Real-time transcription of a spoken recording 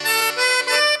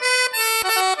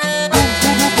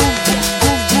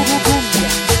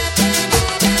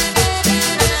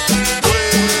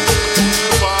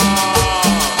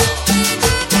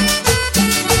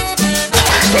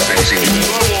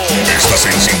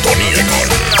sintonía con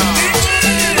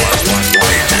Julio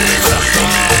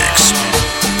Mix.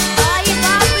 Ay,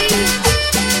 papi,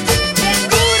 qué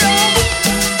duro.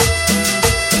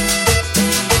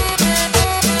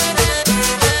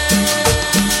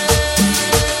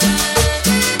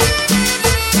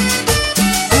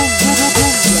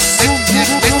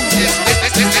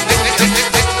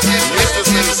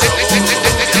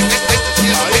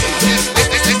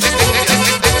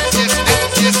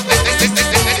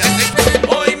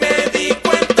 Hoy me di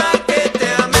cuenta que te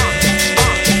amé.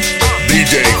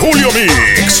 DJ Julio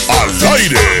Mix al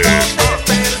aire.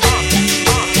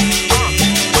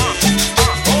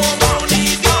 Como un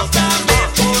idiota me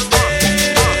porté.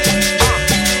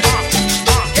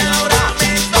 Y ahora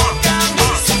me toca a mí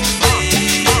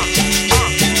sufrir.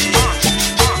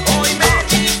 Hoy me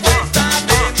di cuenta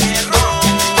de mi error.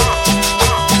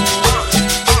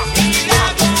 Y le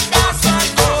hago caso al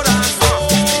corazón.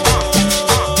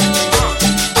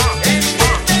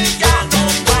 Entiende, ya no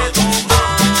puedo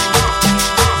más.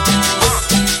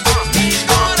 Mi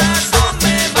corazón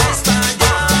me va a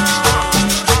estallar.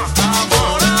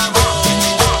 Amor, amor,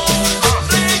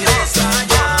 regresa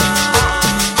ya.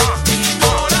 Mi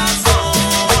corazón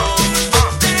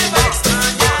te va a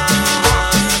extrañar.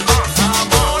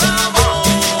 Amor, amor,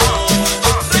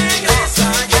 regresa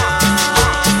ya.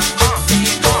 Mi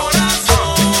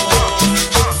corazón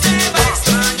te va a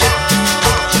extrañar.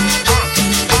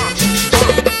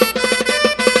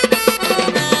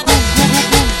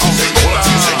 Señoras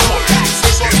y señores,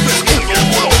 esta es cumbia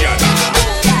colombiana.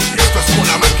 Y esto es con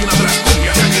la máquina de las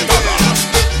cumbias editadas.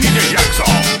 DJ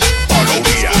Jackson, Pablo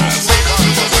Díaz.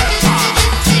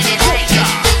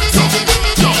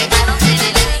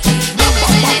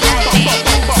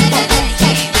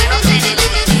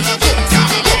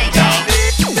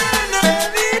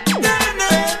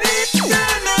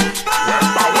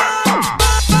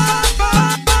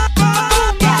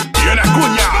 Viene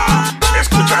cuña,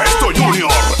 escucha esto,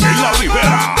 Junior, en la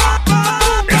ribera.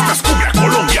 Esta es cumbia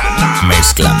colombiana.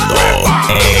 Mezclando,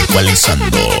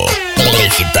 ecualizando,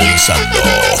 digitalizando.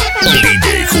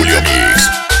 DJ Julio Mix.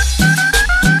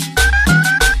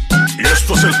 Y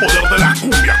esto es el poder de la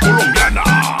cumbia colombiana.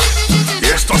 Y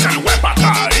esto es el Wepa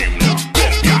Time.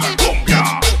 Cumbia,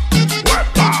 cumbia,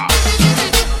 Wepa.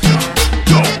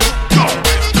 Yo, yo,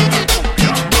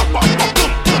 cumbia, pa, pa, pa,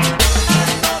 pum, pum.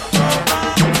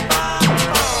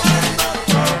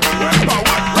 Wepa,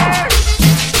 Wepa.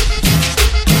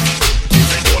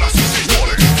 Señoras y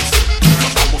señores,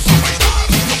 nos vamos a bailar,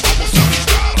 nos vamos a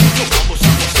brincar, nos vamos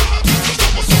a gozar, nos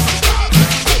vamos a saltar.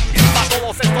 Cumbia. Pa'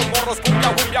 todos estos morros, cumbia,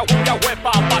 cumbia, cumbia,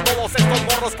 huepa. Pa' todos estos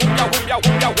morros, cumbia, cumbia,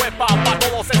 cumbia, huepa. Pa'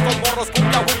 todos estos morros,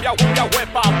 cumbia, cumbia, cumbia,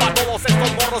 huepa. Pa' todos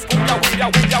estos morros, cumbia, cumbia,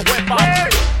 cumbia, huepa.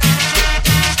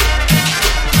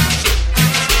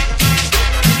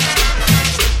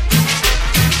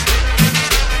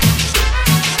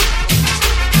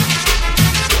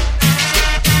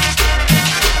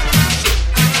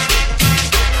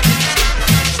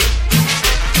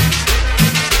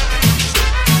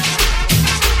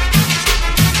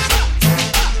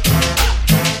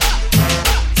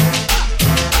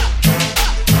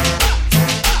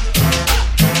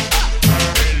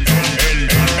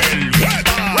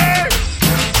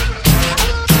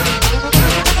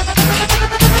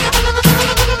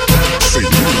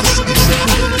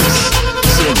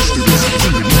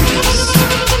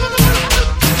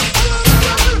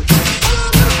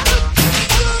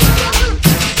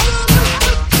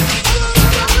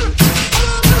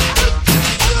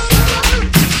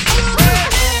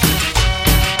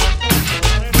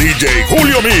 DJ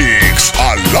Julio Mix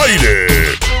al aire.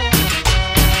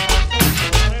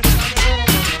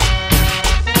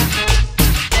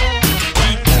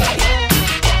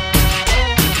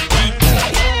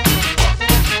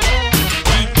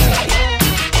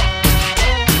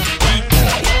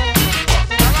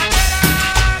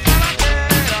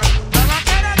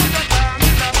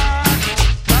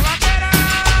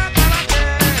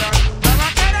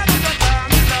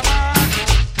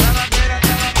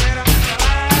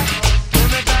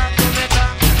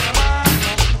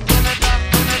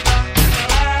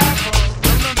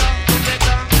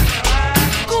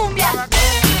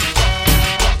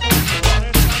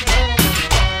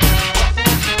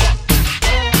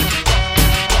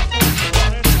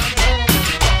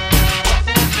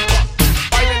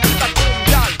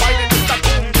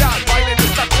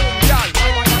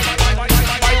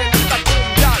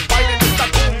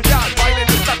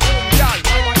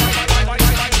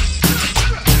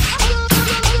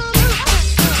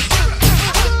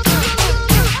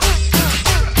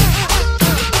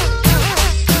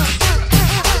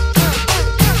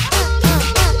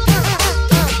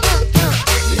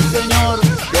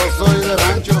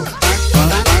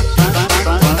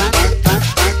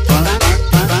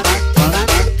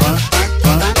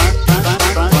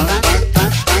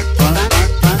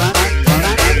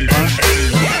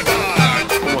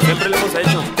 hemos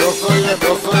hecho. Yo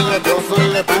soy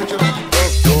de Pancho.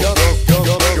 Chicago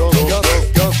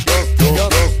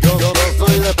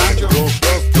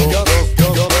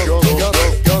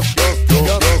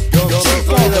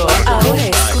ahora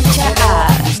escucha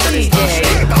a DJ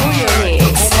Julio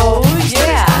Mix. Oh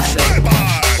yeah.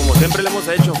 Como siempre lo hemos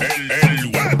hecho. El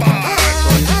Wepas.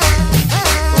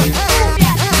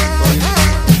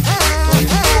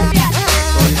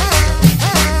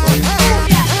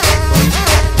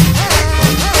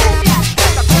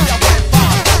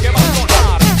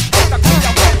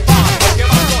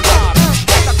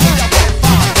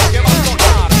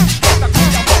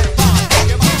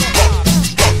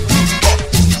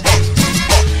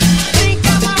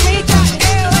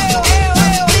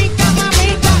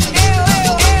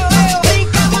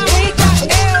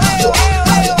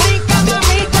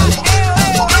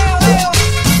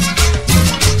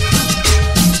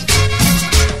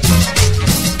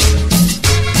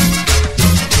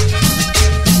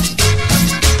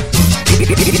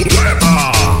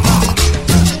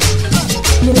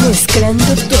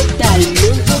 Mezclando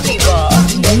totalmente vivo.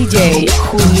 DJ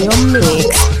Julio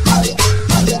Mix.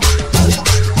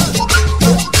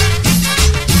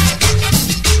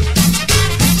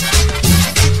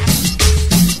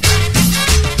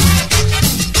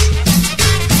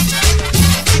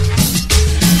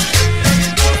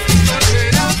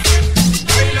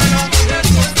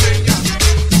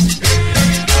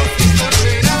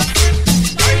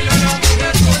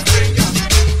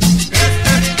 Este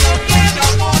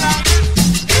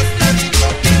ritmo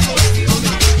que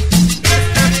emociona,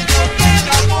 este ritmo que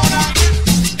enamora.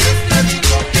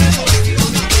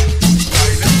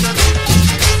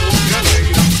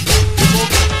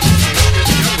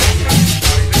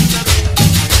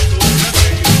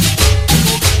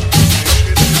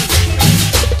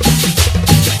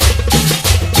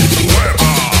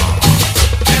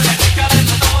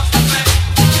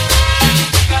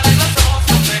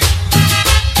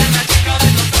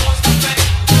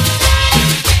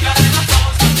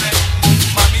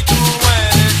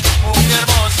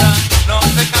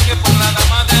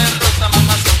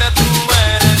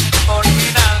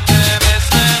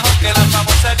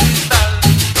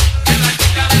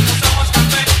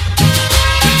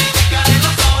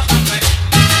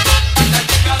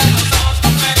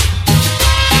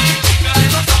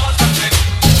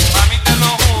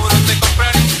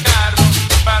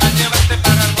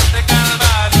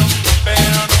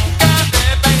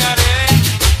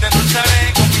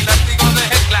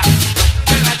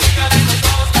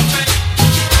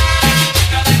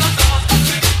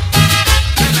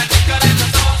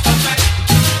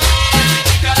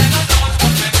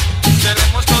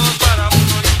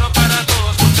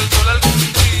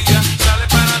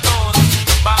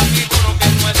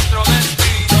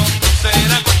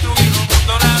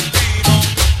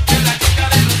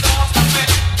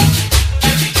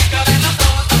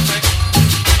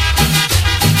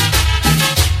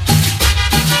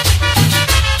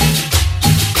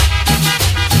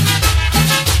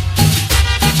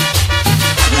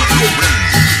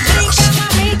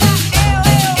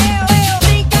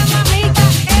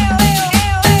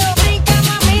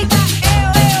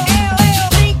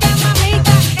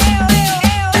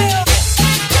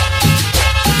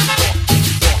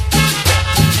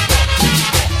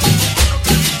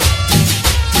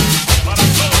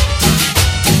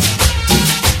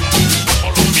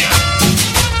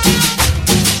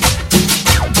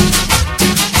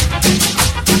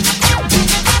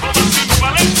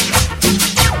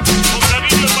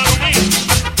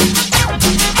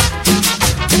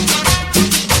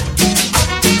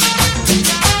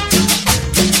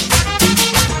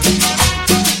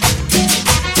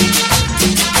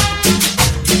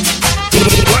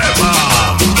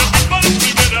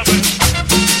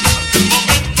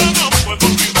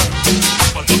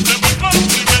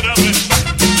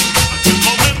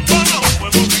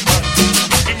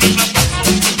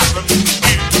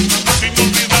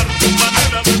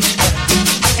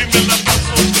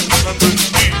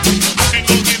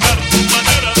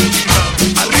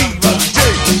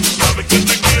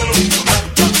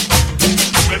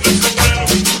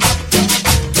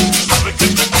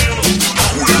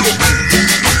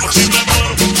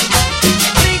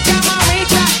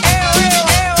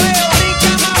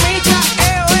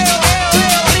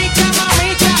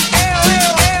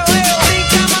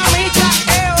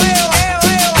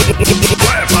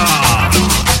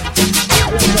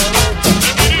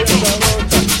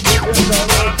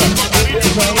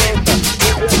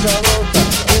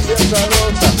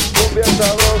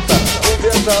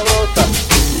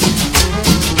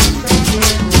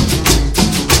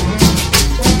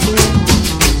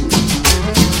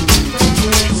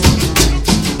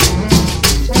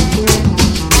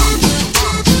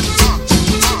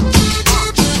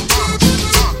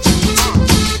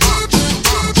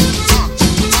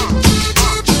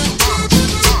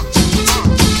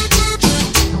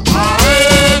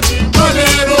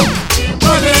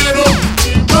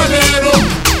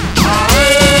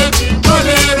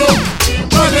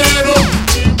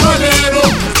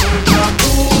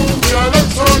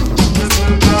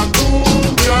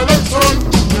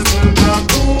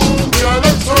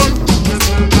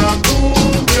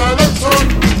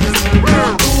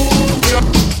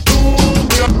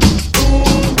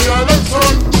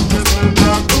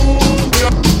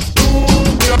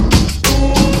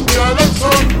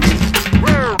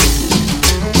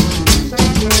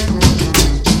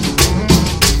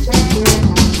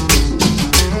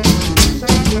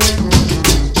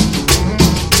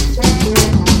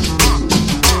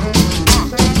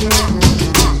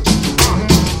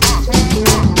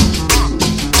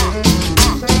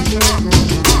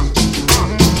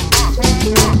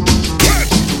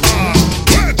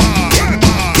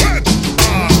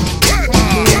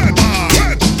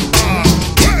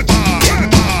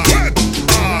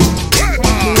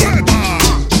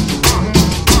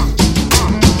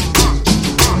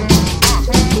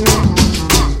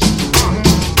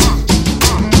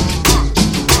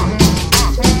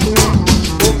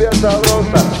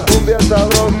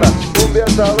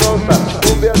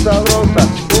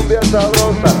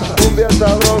 sabrosa, cumbia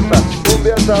sabrosa,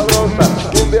 cumbia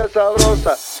sabrosa, cumbia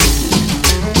sabrosa.